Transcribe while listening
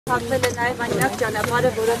փակվել է նաև այնակ ճանապարհը,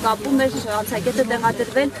 որը կապում էր անցակետը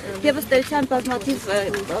տեղադրվել եւ ըստ էության բազմաթիվ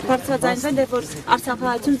բարձրաձայնվել է, որ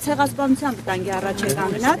Արցախահայությունը ցեղասպանության վտանգի առաջ է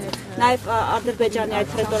կանգնած, նաև Ադրբեջանի այդ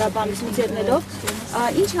հետորաբանությունից ելնելով,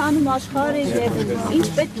 ինչ անում աշխարհը եւ ինչ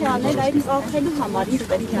պետք է անել այդ կանխելու համար, ինչ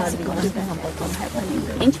պետք է անել։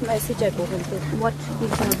 Ինչ մեսեջ է ուղղել։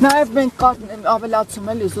 Նաև մենք ավելացում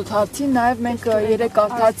էլի զուտացին, նաև մենք երեք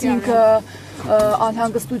կարդացինք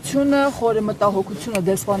անհանգստությունը, խորը մտահոգությունը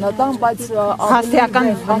դեսպանատան, բայց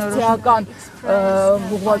հաստիական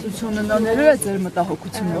ուղղվածությունը նորներու է ձեր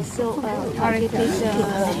մտահոգությունը։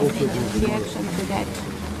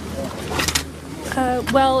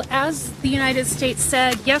 Well, as the United States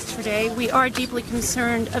said yesterday, we are deeply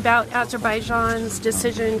concerned about Azerbaijan's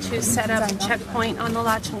decision to set up a checkpoint on the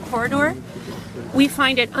Lachin corridor. We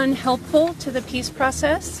find it unhelpful to the peace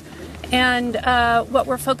process, and what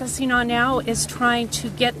we're focusing on now is trying to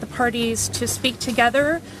get the parties to speak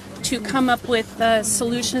together, to come up with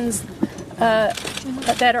solutions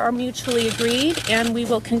that are mutually agreed, and we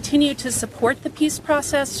will continue to support the peace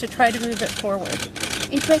process to try to move it forward.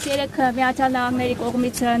 Ինչպես երեք Միացյալ Նահանգների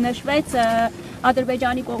կողմից նշվեց,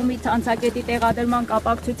 Ադրբեջանի կողմից անցակետի տեղադրման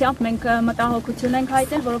կապակցությամբ մենք մտահոգություն ենք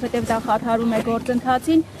հայտնել, որովհետև դա խաթարում է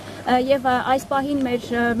գործընթացին եւ այս պահին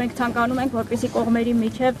մենք ցանկանում ենք, որպեսզի կողմերի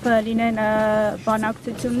միջև լինեն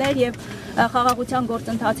բանակցություններ եւ խաղաղության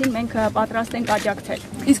գործընթացին մենք պատրաստ ենք աջակցել։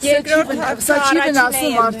 Իսկ երկրորդ սա չի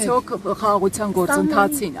վնասում արդյոք խաղաղության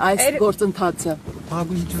գործընթացին, այս գործընթացը։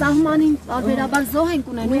 Սահմանին բարբերաբար զոհ ենք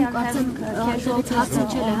ունենում, կարծեմ քեզ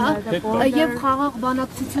հարցնչել է, հա, եւ խաղաղ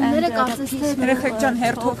բանակցությունները կարծես թե երեխեք ջան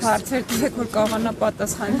հերթով հարցեր դեք որ կարողանա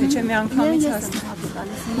պատասխանել, թե չէ մի անգամից հասնի։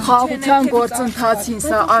 Խաղաղության գործընթացին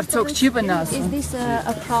սա արդյոք չի վնասում։ Is this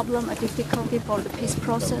a problem, a difficulty for the peace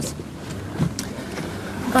process?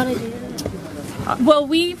 Well,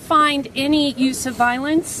 we find any use of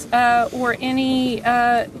violence or any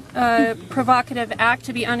provocative act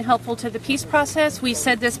to be unhelpful to the peace process. We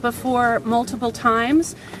said this before multiple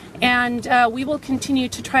times, and we will continue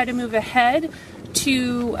to try to move ahead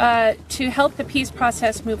to help the peace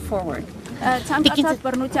process move forward. Ցանկացած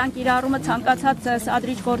բռնության կիրառումը, ցանկացած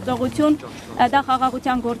սադրիչ գործողություն, դա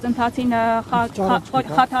խաղաղության գործընթացին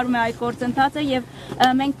խաթարում է այդ գործընթացը եւ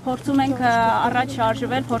մենք փորձում ենք առաջ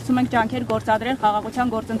շարժվել, փորձում ենք ջանքեր գործադրել խաղաղության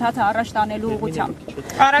գործընթացը առաջ տանելու ուղղությամբ։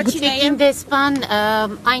 Առաջին դեսպան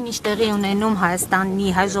այն ինչ տեղի ունենում Հայաստանի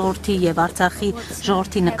հայ ժողովրդի եւ Արցախի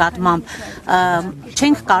ժողովրդի նկատմամբ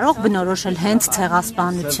չենք կարող բնորոշել հենց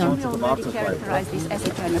ցեղասպանություն։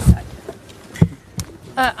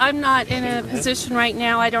 I'm not in a position right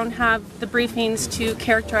now. I don't have the briefings to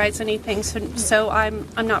characterize anything, so I'm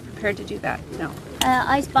not prepared to do that. No.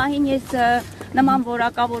 Այս պահին ես նման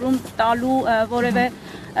որակավորում տալու որևէ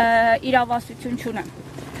իրավասություն չունեմ։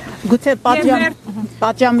 Գուցե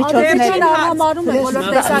պատժամիջոցներ համարում է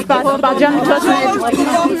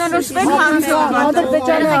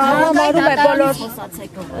բոլոր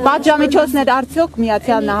պատժամիջոցներ արդյոք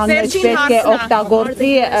Միացյալ Նահանգները պետք է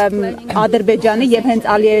օգտագործի Ադրբեջանի եւ հենց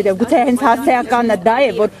Ալիերի գուցե հենց հասարականը դա է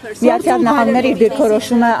որ Միացյալ Նահանգները իր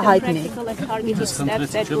դիրքորոշումը հայտնի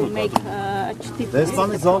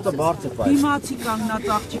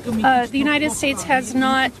The United States has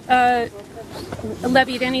not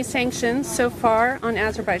levied any sanctions so far on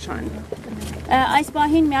Azerbaijan. Այս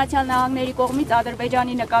պահին Միացյալ Նահանգների կողմից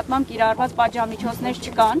Ադրբեջանի նկատմամբ կիրառված պատժամիջոցներ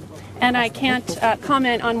չկան, and I can't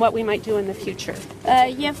comment on what we might do in the future.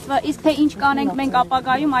 Եվ իսկ թե ինչ կանենք մենք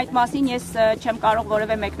ապագայում այդ մասին ես չեմ կարող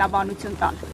որևէ մեկնաբանություն տալ։